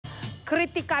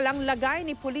Kritikal ang lagay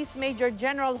ni Police Major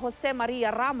General Jose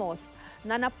Maria Ramos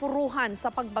na napuruhan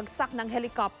sa pagbagsak ng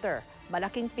helicopter.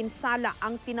 Malaking pinsala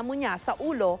ang tinamo niya sa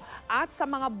ulo at sa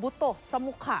mga buto sa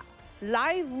mukha.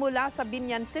 Live mula sa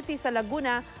Binyan City sa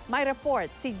Laguna, may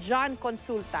report si John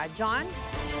Consulta. John?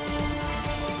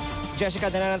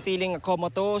 Jessica, nananatiling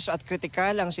comatose at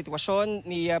kritikal ang sitwasyon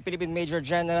ni Police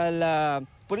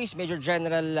Major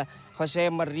General Jose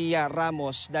Maria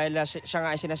Ramos dahil siya nga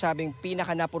ay sinasabing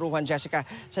pinakanapuruhan, Jessica,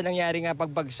 sa nangyaring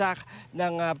pagbagsak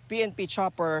ng PNP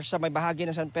chopper sa may bahagi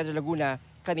ng San Pedro, Laguna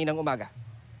kaninang umaga.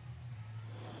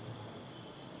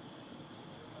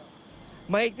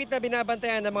 Mahigpit na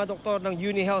binabantayan ng mga doktor ng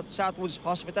UniHealth Southwoods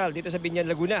Hospital dito sa Binyan,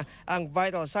 Laguna ang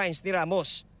vital signs ni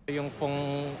Ramos. Yung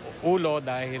pong ulo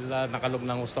dahil nakalog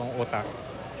ng usong utak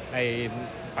ay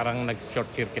parang nag-short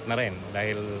circuit na rin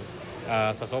dahil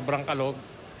sa sobrang kalog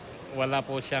wala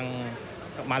po siyang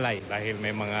malay dahil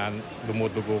may mga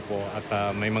dumudugo po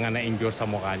at may mga na-injure sa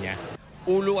mukha niya.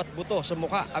 Ulo at buto sa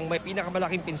mukha ang may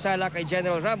pinakamalaking pinsala kay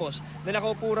General Ramos na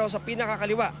nakaupo raw sa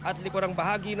pinakakaliwa at likurang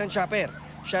bahagi ng chopper.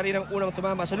 Siya rin ang unang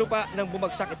tumama sa lupa nang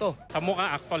bumagsak ito. Sa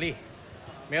mukha actually.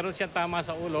 Meron siyang tama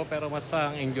sa ulo pero mas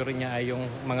ang injury niya ay yung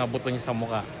mga buto niya sa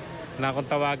mukha. Na kung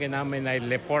tawagin namin ay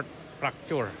Leport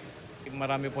fracture.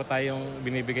 Marami po tayong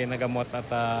binibigay na gamot at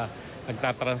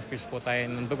nagtatransfuse po tayo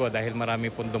ng dugo dahil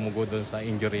marami pong dumugo doon sa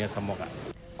injury niya sa mukha.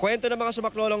 Kwento ng mga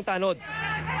sumaklolong tanod.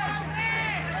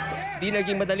 Di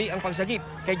naging madali ang pagsagip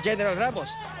kay General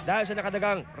Ramos dahil sa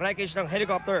nakadagang wreckage ng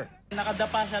helicopter.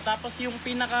 Nakadapa siya tapos yung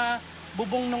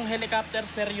pinaka-bubong ng helicopter,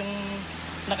 sir, yung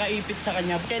nakaipit sa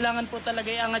kanya. Kailangan po talaga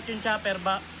iangat yung chopper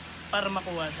para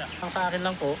makuha siya. Ang sa akin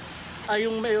lang po, ay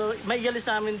yung may ialis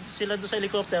namin sila doon sa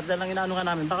helicopter dahil lang inaano nga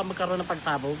namin, baka magkaroon ng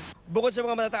pagsabog. Bukod sa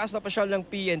mga matataas na opisyal ng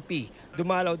PNP,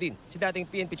 dumalaw din si dating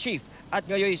PNP Chief at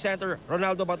ngayon Senator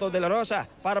Ronaldo Bato de la Rosa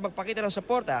para magpakita ng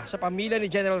suporta sa pamilya ni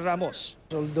General Ramos.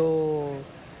 Although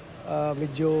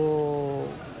medyo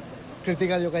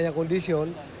critical yung kanyang kondisyon,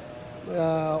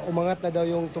 umangat na daw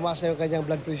tumaas na yung kanyang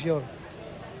blood pressure.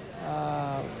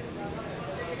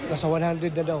 Nasa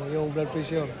 100 na daw yung blood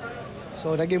pressure.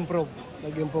 So nag-improve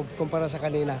kumpara sa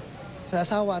kanina. Sa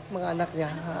asawa at mga anak niya,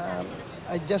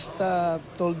 I just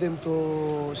told them to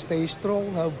stay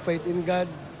strong, have faith in God.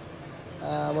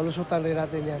 Malusutan rin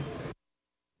natin yan.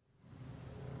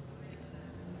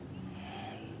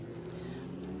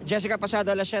 Jessica, pasado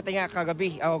alas 7 nga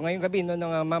kagabi, ngayong gabi, nung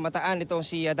mamataan itong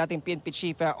si dating PNP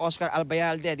Chief Oscar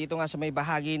Albayalde dito nga sa may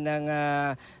bahagi ng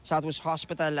Southwoods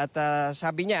Hospital at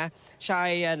sabi niya, siya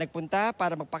ay nagpunta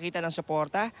para magpakita ng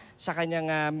suporta sa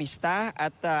kanyang mista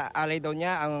at alay daw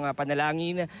niya ang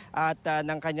panalangin at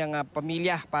ng kanyang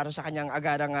pamilya para sa kanyang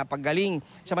agarang paggaling.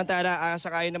 Samantala,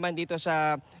 sakayon naman dito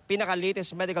sa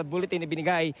pinaka-latest medical bulletin na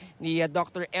binigay ni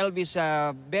Dr. Elvis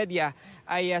Bedia,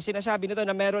 ay sinasabi nito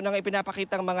na meron nang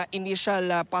ipinapakitang mga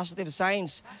initial positive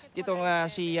signs ditong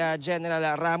si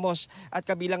General Ramos at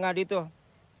kabilang dito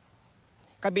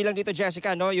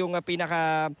Jessica, no, yung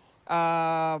pinaka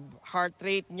heart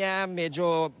rate niya,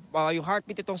 medyo yung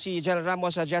heartbeat itong si General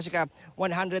Ramos, Jessica,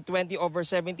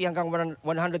 120/70 hanggang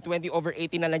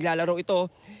 120/80 na naglalaro ito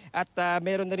at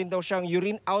meron na rin daw siyang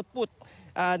urine output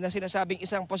na sinasabing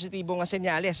isang positibong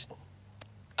senyales.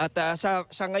 At sa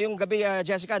ngayong gabi,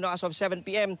 Jessica, no, as of 7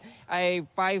 p.m. ay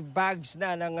 5 bags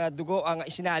na ng dugo ang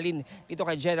isinalin dito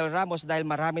kay General Ramos dahil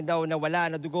marami daw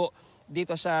nawala na dugo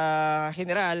dito sa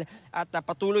General at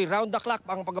patuloy round the clock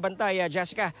ang pagbabantay,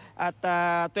 Jessica, at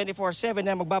 24/7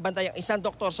 na magbabantay ang isang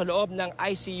doktor sa loob ng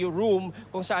ICU room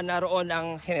kung saan naroon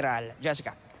ang General.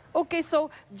 Jessica. Okay, so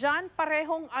John,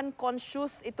 parehong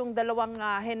unconscious itong dalawang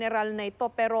general na ito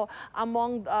pero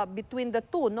between the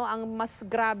two, no, ang mas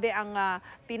grabe ang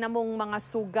tinamong mga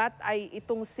sugat ay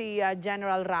itong si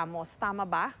General Ramos. Tama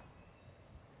ba?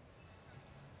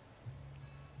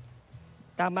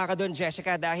 Tama ka doon,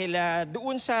 Jessica, dahil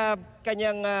doon sa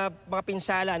kanyang mga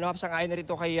pinsala, no, sang-ayon na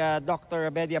rito kay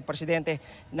Dr. Bedia, presidente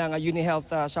ng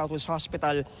UniHealth Southwoods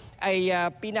Hospital, ay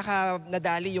pinaka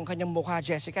nadali yung kanyang mukha,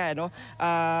 Jessica. No?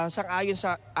 Sang-ayon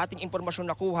sa ating impormasyon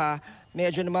nakuha,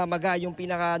 medyo namamaga yung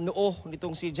pinaka noo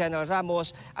nitong si General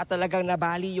Ramos at talagang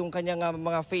nabali yung kanyang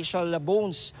mga facial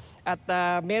bones. At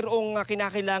merong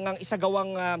kinakailangang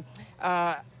isagawang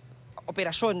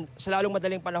operasyon sa lalong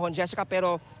madaling panahon, Jessica,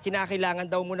 pero kinakailangan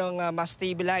daw munang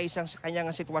ma-stabilize ang kanyang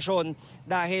sitwasyon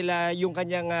dahil yung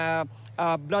kanyang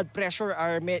blood pressure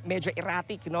are medyo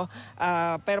erratic, no?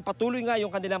 Pero patuloy nga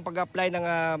yung kanilang pag-apply ng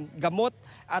gamot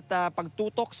at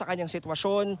pagtutok sa kanyang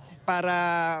sitwasyon para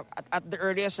at the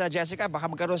earliest, Jessica, baka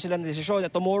magkaroon sila ng desisyon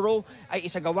na tomorrow ay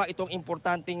isagawa itong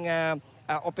importanteng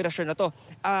operasyon na to.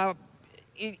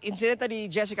 incidentally,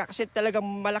 Jessica, kasi talagang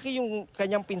malaki yung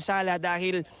kanyang pinsala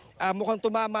dahil mukhang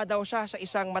tumama daw siya sa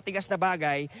isang matigas na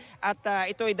bagay at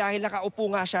ito ay dahil nakaupo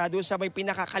nga siya doon sa may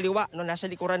pinakakaliwa, no, nasa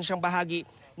likuran siyang bahagi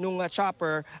nung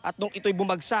chopper at nung ito'y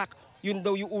bumagsak, yun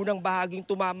daw yung unang bahaging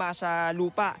tumama sa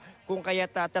lupa kung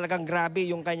kaya't talagang grabe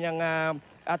yung kanyang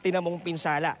tinamong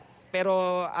pinsala.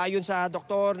 Pero ayon sa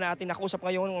doktor na ating nakausap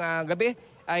ngayong gabi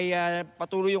ay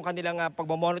patuloy yung kanilang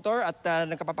pagmamonitor at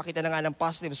nagkapapakita na nga ng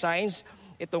positive signs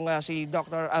itong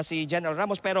si General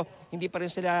Ramos, pero hindi pa rin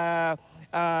sila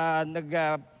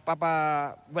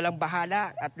walang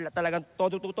bahala at talagang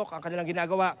todo tutok ang kanilang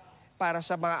ginagawa para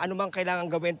sa mga anumang kailangan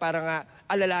gawin para nga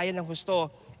alalayan ng husto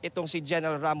itong si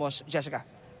General Ramos, Jessica.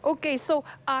 Okay, so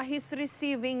he's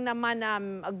receiving naman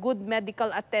a good medical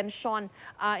attention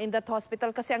in that hospital.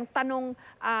 Kasi ang tanong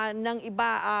ng iba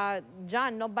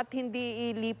dyan, no, ba't hindi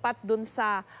ilipat dun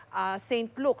sa St.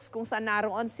 Luke's kung saan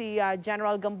naroon si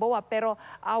General Gamboa? Pero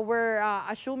we're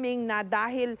assuming na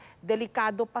dahil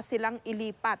delikado pa silang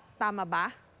ilipat. Tama ba?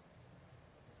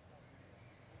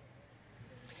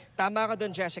 Tama ka doon,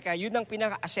 Jessica. Yun ang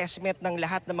pinaka-assessment ng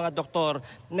lahat ng mga doktor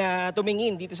na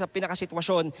tumingin dito sa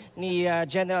pinakasitwasyon ni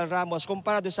General Ramos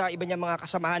kumpara doon sa iba niyang mga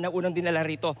kasamahan na unang dinala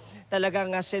rito. Talagang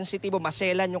sensitibo,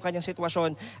 maselan yung kanyang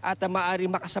sitwasyon at maaari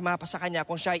makasama pa sa kanya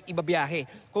kung siya ay ibabiyahe.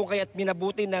 Kung kaya't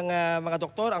minabuti ng mga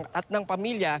doktor at ng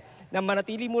pamilya na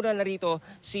manatili muna na rito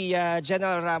si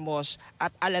General Ramos at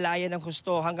alalayan ng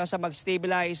husto hanggang sa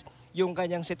mag-stabilize yung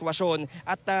kanyang sitwasyon.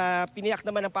 At tiniyak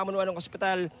naman ng pamunuan ng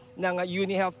ospital ng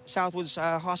UniHealth Southwoods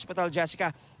Hospital,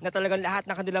 Jessica, na talagang lahat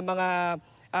ng kanilang mga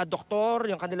doktor,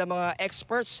 yung kanilang mga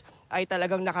experts ay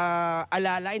talagang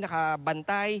nakaalalay,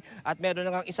 nakabantay at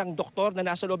meron ng isang doktor na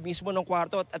nasa loob mismo ng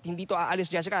kwarto at hindi to aalis,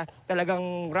 Jessica.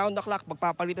 Talagang round the clock,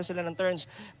 magpapalitan sila ng turns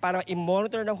para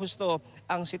i-monitor ng husto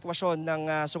ang sitwasyon ng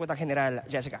Sukutang General,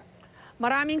 Jessica.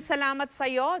 Maraming salamat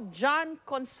sa iyo, John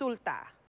Consulta.